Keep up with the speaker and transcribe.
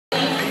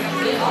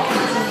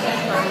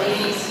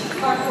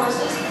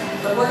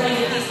But we're going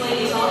to get these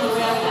ladies on the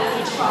rail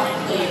at the trot,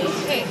 please.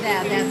 Okay,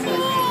 that's what.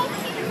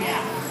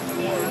 Yeah.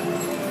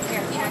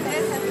 Here, try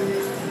this.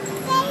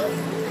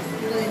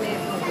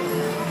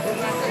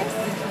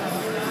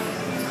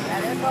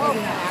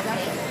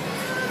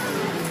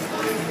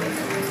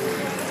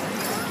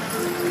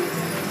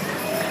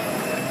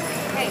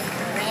 Hey,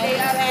 stay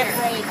out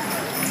there.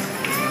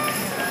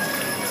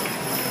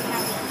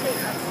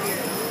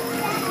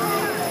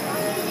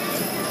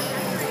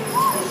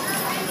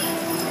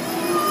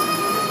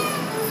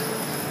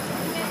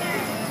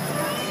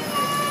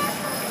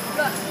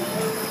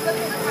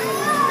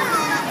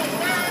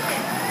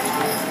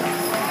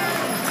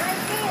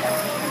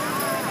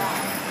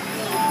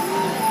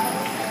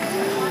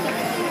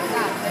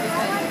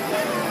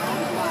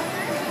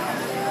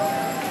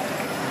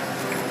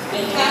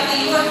 And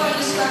Cathy, you are going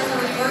to start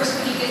the reverse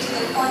when you get to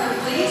the corner,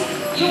 please.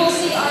 You will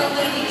see our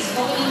ladies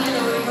going into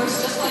the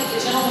reverse just like the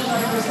gentleman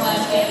drivers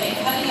last game,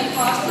 cutting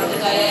across to the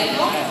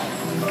diagonal,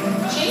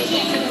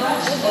 changing the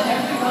direction that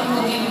everyone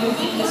will be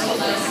moving. This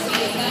will be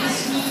a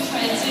nice smooth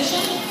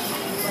transition.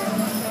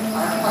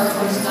 Our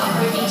partners not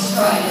breaking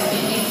stride as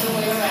they make their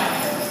way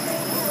around.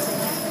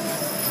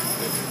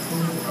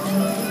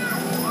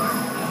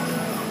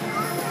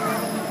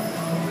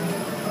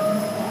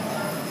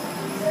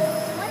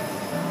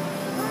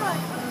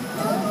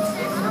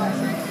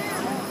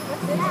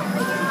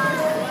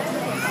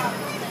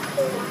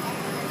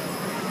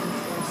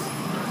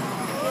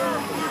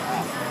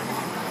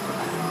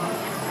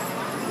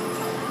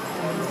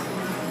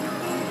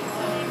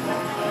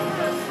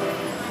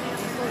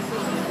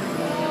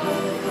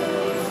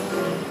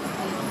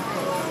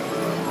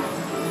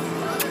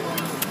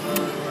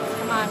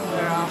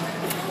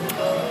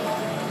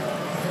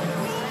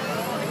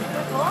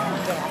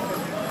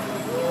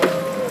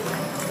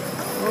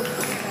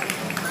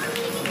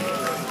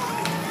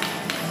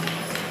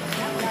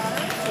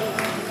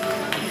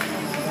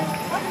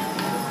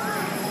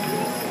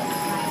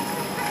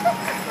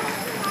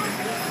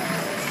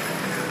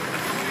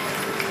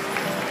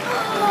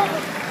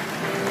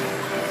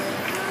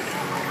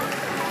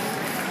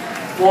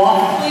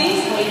 Walk,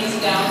 please.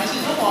 Ladies down to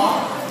the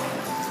walk.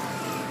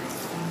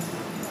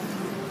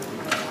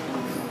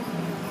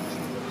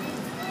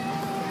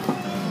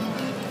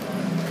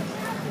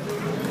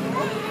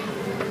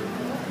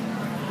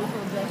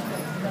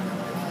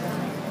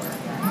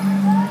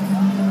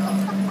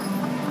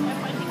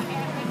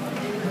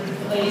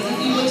 Ladies,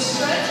 if you would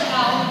stretch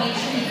out, make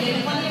sure you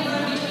get plenty of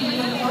room between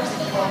you and horse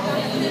that will go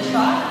into the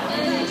trot.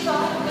 Into the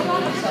trot, give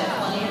yourself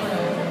plenty of room.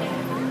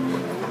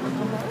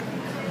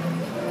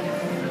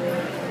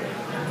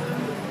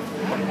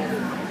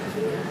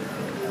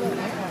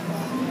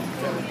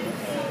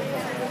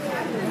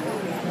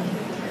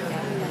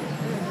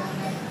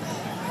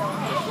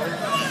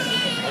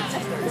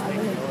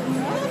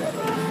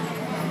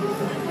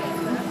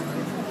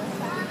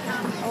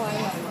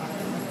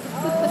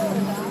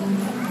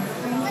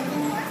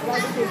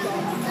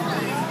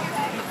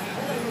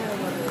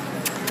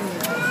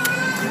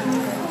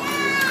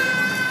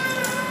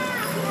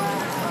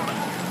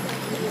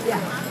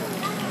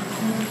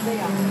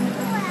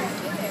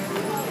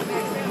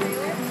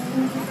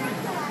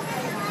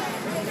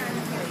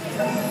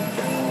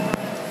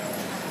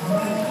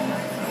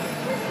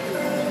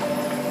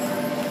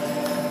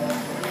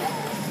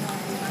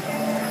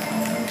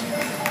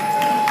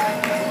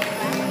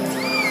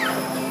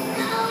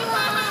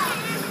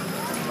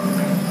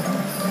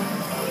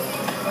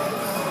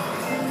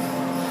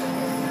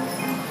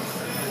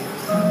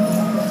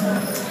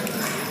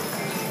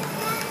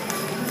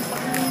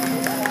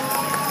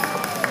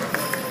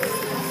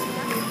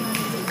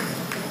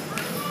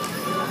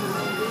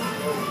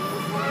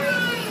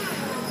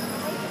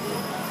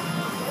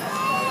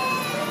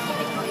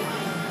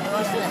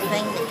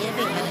 Thing to give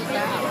him and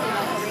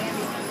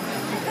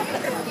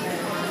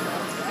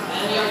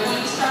And we are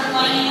going to start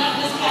lining up.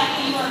 Miss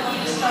Cathy, you are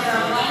going to start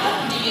our lineup.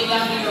 When you get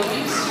down to your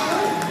wing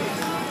steward.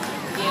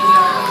 Again, we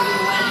are going to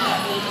be lining up,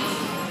 ladies.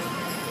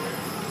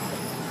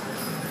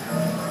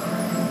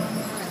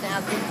 now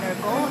think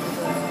they're going to.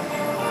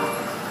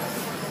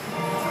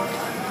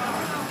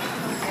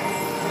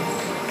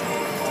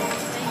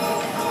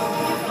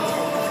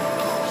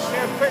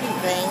 Sure pretty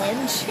thing,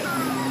 isn't she?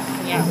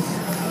 Yes.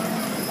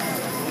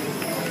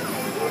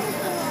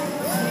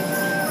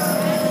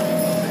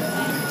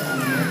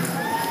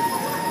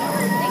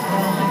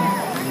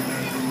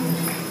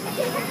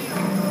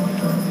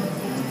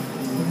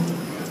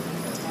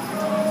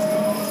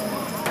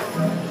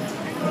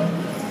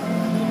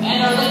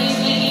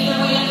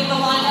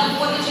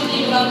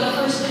 About the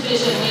first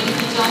division, ladies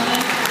and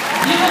gentlemen.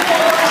 Beautiful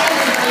horses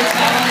and great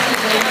balance and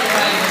great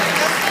drivers.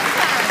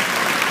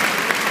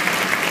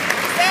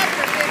 Sat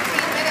for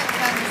 15 minutes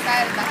on the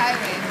side of the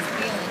highway and was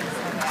feeling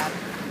so bad.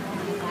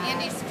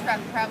 Andy's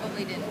truck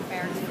probably didn't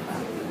fare too well.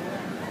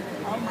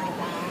 Oh my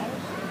gosh.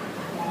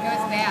 It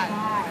was bad.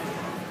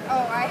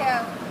 Oh,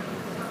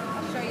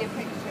 I'll show you a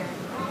picture.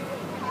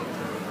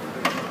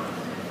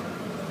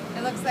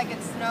 It looks like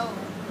it snowed.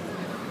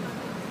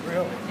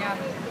 Really? Yeah.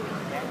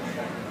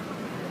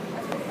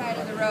 side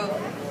of the road.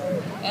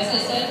 As I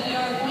said, we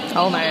are going to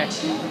Oh, be my. in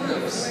 2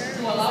 groups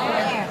to allow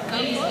our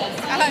ladies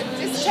that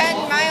Just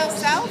 10 miles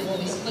south?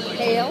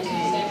 Hail?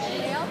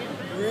 Hail?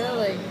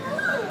 Really?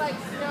 Like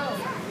snow.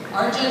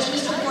 Our judge,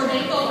 Mr.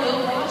 Cordeco,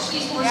 will watch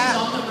these horses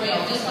on the rail,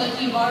 just like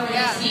you've already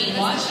seen.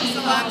 Watching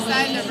how the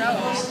ladies and the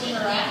horse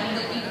interact,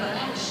 looking for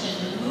action,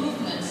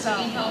 movement,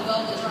 seeing how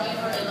well the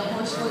driver and the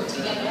horse work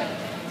together.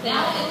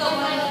 Now in the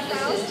lineup,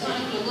 it's this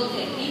time to look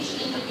at each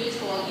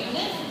individual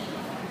unit.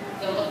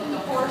 They'll look at the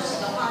horse,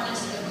 the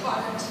harness, the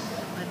cart.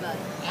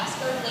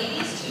 Ask our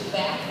ladies to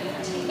back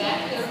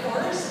their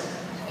horse.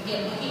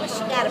 Again, looking for a horse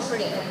that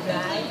quickly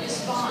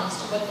responds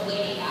to what the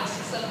lady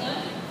asks of them.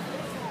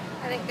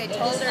 I think they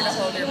told her to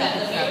hold her back.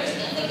 The mares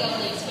and the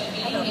geldings can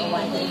be the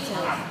only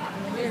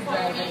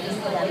requirement is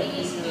the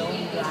ladies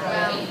doing the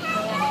driving.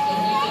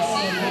 And you can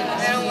see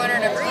I don't want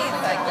her to breathe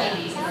like that.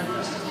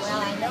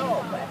 Well, I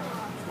know, but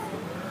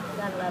you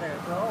gotta let her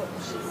go.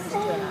 She's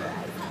doing all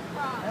right.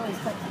 I always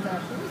cut the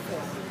dog loose.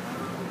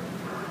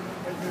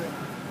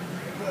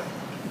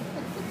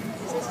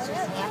 Is this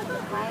just half the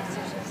class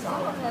or just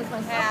all of it?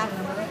 Half.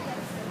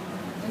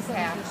 It's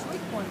half.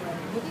 Sweet corn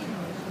ready. Good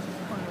evening.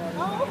 Sweet corn ready.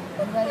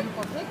 And ready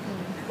for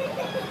picking.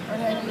 Or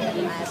ready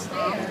for Last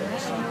night,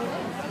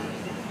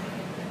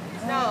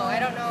 No, I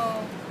don't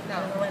know. No.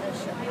 whether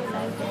she'll be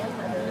like that,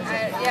 whether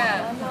it's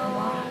Yeah.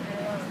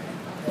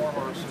 More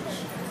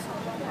horses.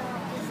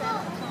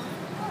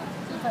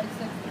 She's like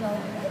 6 kilos.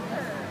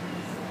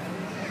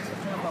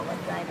 about what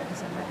driving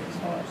somebody's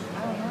horse.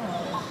 I don't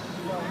know.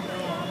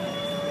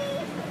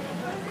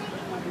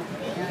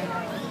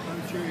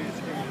 I'm curious.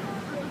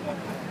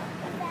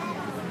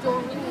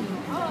 Doreen.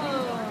 Oh.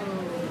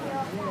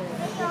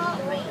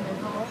 Rain and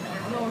home.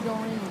 No,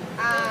 Doreen.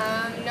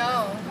 No.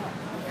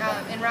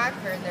 In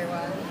Rockford there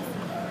was.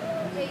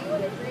 Hey, you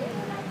want a drink?